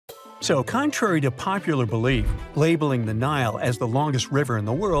So, contrary to popular belief, labeling the Nile as the longest river in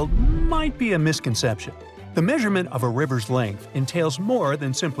the world might be a misconception. The measurement of a river's length entails more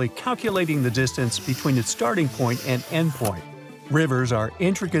than simply calculating the distance between its starting point and end point. Rivers are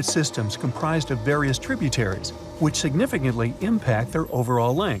intricate systems comprised of various tributaries, which significantly impact their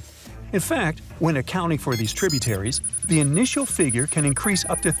overall length. In fact, when accounting for these tributaries, the initial figure can increase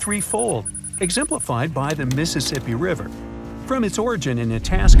up to threefold, exemplified by the Mississippi River. From its origin in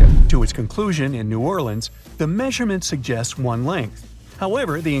Itasca to its conclusion in New Orleans, the measurement suggests one length.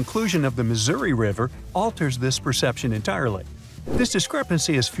 However, the inclusion of the Missouri River alters this perception entirely. This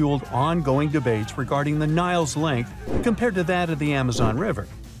discrepancy has fueled ongoing debates regarding the Nile's length compared to that of the Amazon River.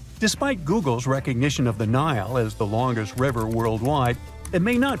 Despite Google's recognition of the Nile as the longest river worldwide, it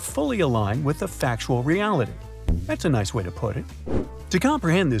may not fully align with the factual reality. That's a nice way to put it. To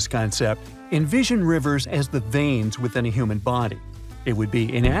comprehend this concept, envision rivers as the veins within a human body. It would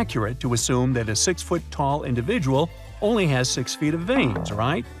be inaccurate to assume that a 6-foot-tall individual only has 6 feet of veins,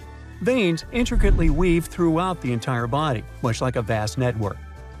 right? Veins intricately weave throughout the entire body, much like a vast network.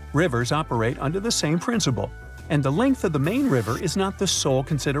 Rivers operate under the same principle, and the length of the main river is not the sole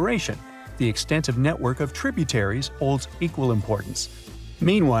consideration. The extensive network of tributaries holds equal importance.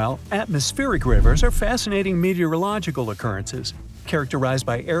 Meanwhile, atmospheric rivers are fascinating meteorological occurrences, characterized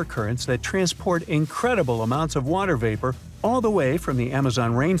by air currents that transport incredible amounts of water vapor all the way from the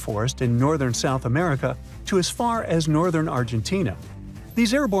Amazon rainforest in northern South America to as far as northern Argentina.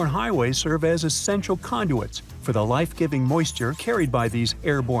 These airborne highways serve as essential conduits for the life-giving moisture carried by these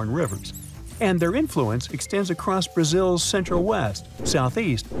airborne rivers, and their influence extends across Brazil's central west,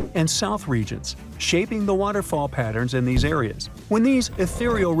 southeast, and south regions, shaping the waterfall patterns in these areas. When these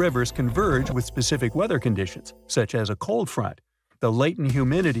ethereal rivers converge with specific weather conditions, such as a cold front, the latent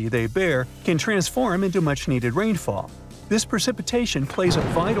humidity they bear can transform into much-needed rainfall. This precipitation plays a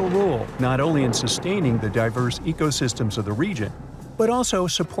vital role not only in sustaining the diverse ecosystems of the region, but also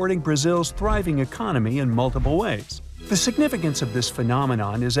supporting Brazil's thriving economy in multiple ways. The significance of this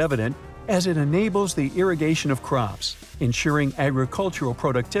phenomenon is evident as it enables the irrigation of crops, ensuring agricultural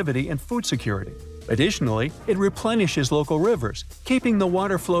productivity and food security. Additionally, it replenishes local rivers, keeping the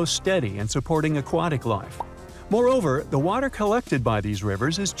water flow steady and supporting aquatic life. Moreover, the water collected by these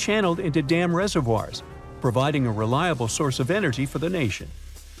rivers is channeled into dam reservoirs, providing a reliable source of energy for the nation.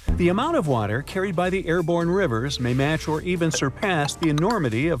 The amount of water carried by the airborne rivers may match or even surpass the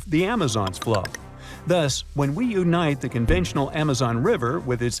enormity of the Amazon's flow. Thus, when we unite the conventional Amazon River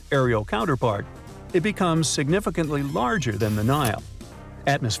with its aerial counterpart, it becomes significantly larger than the Nile.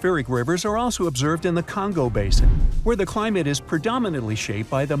 Atmospheric rivers are also observed in the Congo basin, where the climate is predominantly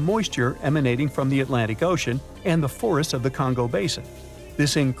shaped by the moisture emanating from the Atlantic Ocean and the forests of the Congo basin.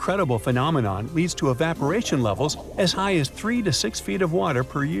 This incredible phenomenon leads to evaporation levels as high as 3 to 6 feet of water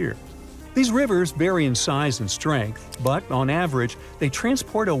per year. These rivers vary in size and strength, but on average, they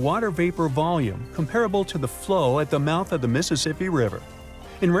transport a water vapor volume comparable to the flow at the mouth of the Mississippi River.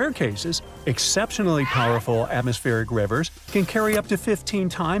 In rare cases, exceptionally powerful atmospheric rivers can carry up to 15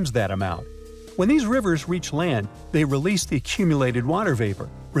 times that amount. When these rivers reach land, they release the accumulated water vapor,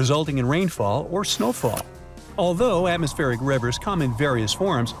 resulting in rainfall or snowfall. Although atmospheric rivers come in various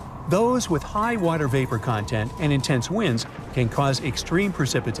forms, those with high water vapor content and intense winds can cause extreme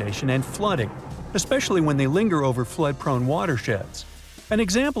precipitation and flooding, especially when they linger over flood-prone watersheds. An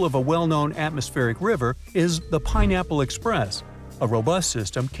example of a well-known atmospheric river is the Pineapple Express, a robust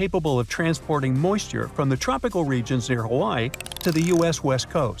system capable of transporting moisture from the tropical regions near Hawaii to the U.S. West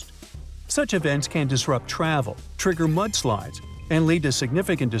Coast. Such events can disrupt travel, trigger mudslides, and lead to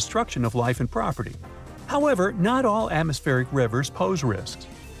significant destruction of life and property. However, not all atmospheric rivers pose risks.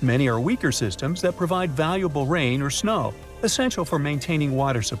 Many are weaker systems that provide valuable rain or snow, essential for maintaining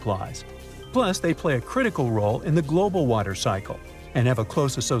water supplies. Plus, they play a critical role in the global water cycle and have a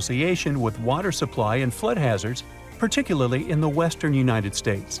close association with water supply and flood hazards, particularly in the western United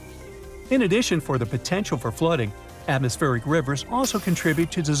States. In addition for the potential for flooding, atmospheric rivers also contribute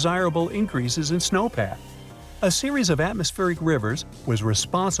to desirable increases in snowpack. A series of atmospheric rivers was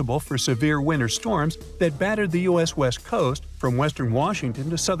responsible for severe winter storms that battered the U.S. West Coast from western Washington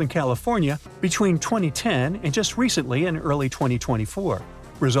to southern California between 2010 and just recently in early 2024,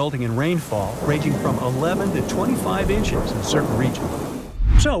 resulting in rainfall ranging from 11 to 25 inches in certain regions.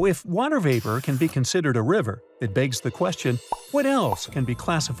 So, if water vapor can be considered a river, it begs the question, what else can be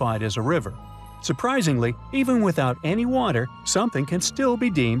classified as a river? Surprisingly, even without any water, something can still be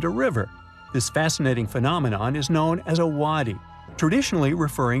deemed a river. This fascinating phenomenon is known as a wadi, traditionally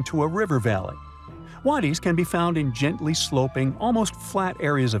referring to a river valley. Wadis can be found in gently sloping, almost flat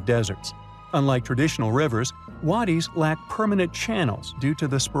areas of deserts. Unlike traditional rivers, wadis lack permanent channels due to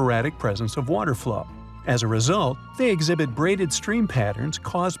the sporadic presence of water flow. As a result, they exhibit braided stream patterns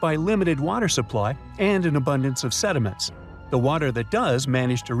caused by limited water supply and an abundance of sediments. The water that does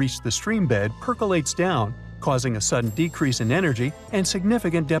manage to reach the stream bed percolates down, causing a sudden decrease in energy and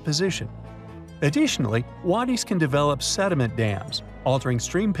significant deposition. Additionally, wadis can develop sediment dams, altering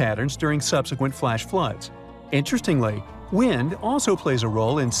stream patterns during subsequent flash floods. Interestingly, wind also plays a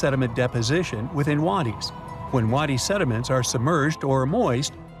role in sediment deposition within wadis. When wadi sediments are submerged or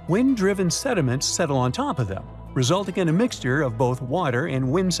moist, wind-driven sediments settle on top of them, resulting in a mixture of both water and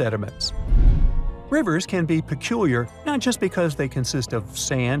wind sediments. Rivers can be peculiar not just because they consist of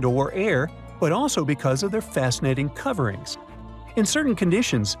sand or air, but also because of their fascinating coverings. In certain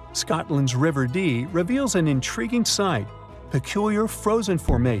conditions, Scotland's River Dee reveals an intriguing sight: peculiar frozen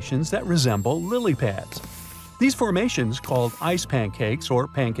formations that resemble lily pads. These formations, called ice pancakes or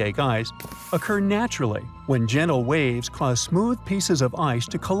pancake ice, occur naturally when gentle waves cause smooth pieces of ice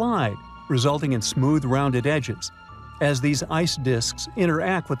to collide, resulting in smooth rounded edges. As these ice disks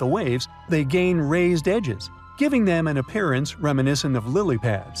interact with the waves, they gain raised edges, giving them an appearance reminiscent of lily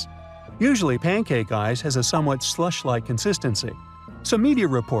pads. Usually, pancake ice has a somewhat slush-like consistency. Some media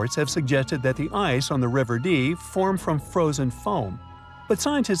reports have suggested that the ice on the River Dee formed from frozen foam. But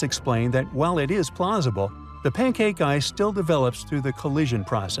scientists explain that while it is plausible, the pancake ice still develops through the collision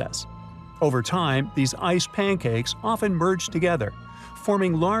process. Over time, these ice pancakes often merge together,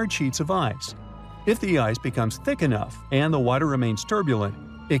 forming large sheets of ice. If the ice becomes thick enough and the water remains turbulent,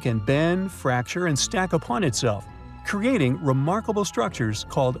 it can bend, fracture, and stack upon itself, creating remarkable structures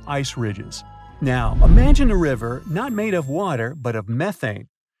called ice ridges. Now, imagine a river not made of water but of methane.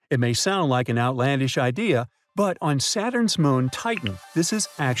 It may sound like an outlandish idea, but on Saturn's moon Titan, this is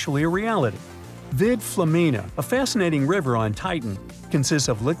actually a reality. Vid Flamina, a fascinating river on Titan, consists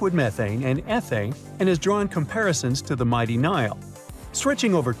of liquid methane and ethane and has drawn comparisons to the mighty Nile.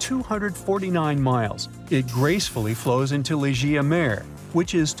 Stretching over 249 miles, it gracefully flows into l'Egea Mare,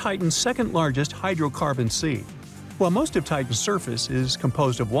 which is Titan's second-largest hydrocarbon sea. While most of Titan's surface is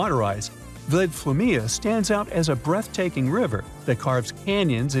composed of water ice, Vid Flamina stands out as a breathtaking river that carves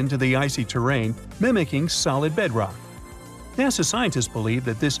canyons into the icy terrain, mimicking solid bedrock. NASA scientists believe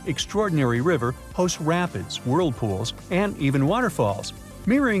that this extraordinary river hosts rapids, whirlpools, and even waterfalls,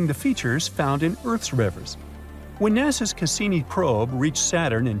 mirroring the features found in Earth's rivers. When NASA's Cassini probe reached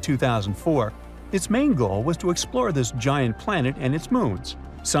Saturn in 2004, its main goal was to explore this giant planet and its moons.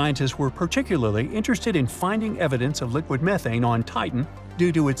 Scientists were particularly interested in finding evidence of liquid methane on Titan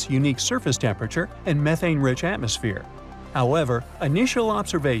due to its unique surface temperature and methane-rich atmosphere. However, initial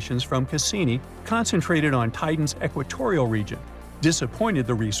observations from Cassini, concentrated on Titan's equatorial region, disappointed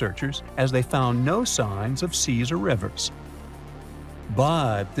the researchers as they found no signs of seas or rivers.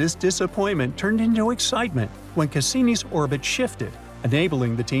 But this disappointment turned into excitement when Cassini's orbit shifted,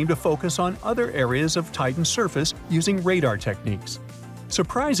 enabling the team to focus on other areas of Titan's surface using radar techniques.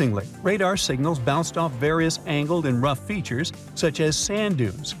 Surprisingly, radar signals bounced off various angled and rough features such as sand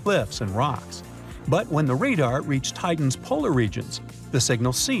dunes, cliffs, and rocks. But when the radar reached Titan's polar regions, the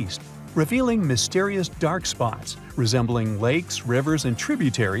signal ceased, revealing mysterious dark spots resembling lakes, rivers, and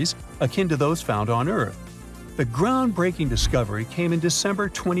tributaries akin to those found on Earth. The groundbreaking discovery came in December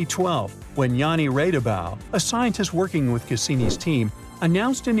 2012 when Yanni Radabau, a scientist working with Cassini's team,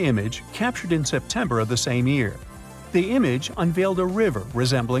 announced an image captured in September of the same year. The image unveiled a river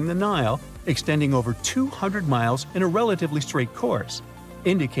resembling the Nile, extending over 200 miles in a relatively straight course,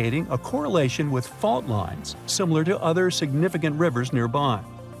 indicating a correlation with fault lines similar to other significant rivers nearby.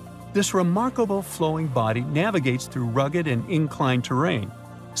 This remarkable flowing body navigates through rugged and inclined terrain,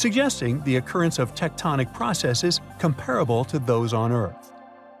 suggesting the occurrence of tectonic processes comparable to those on Earth.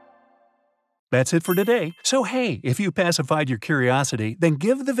 That's it for today. So hey, if you pacified your curiosity, then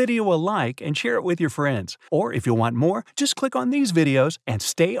give the video a like and share it with your friends. Or if you want more, just click on these videos and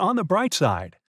stay on the bright side.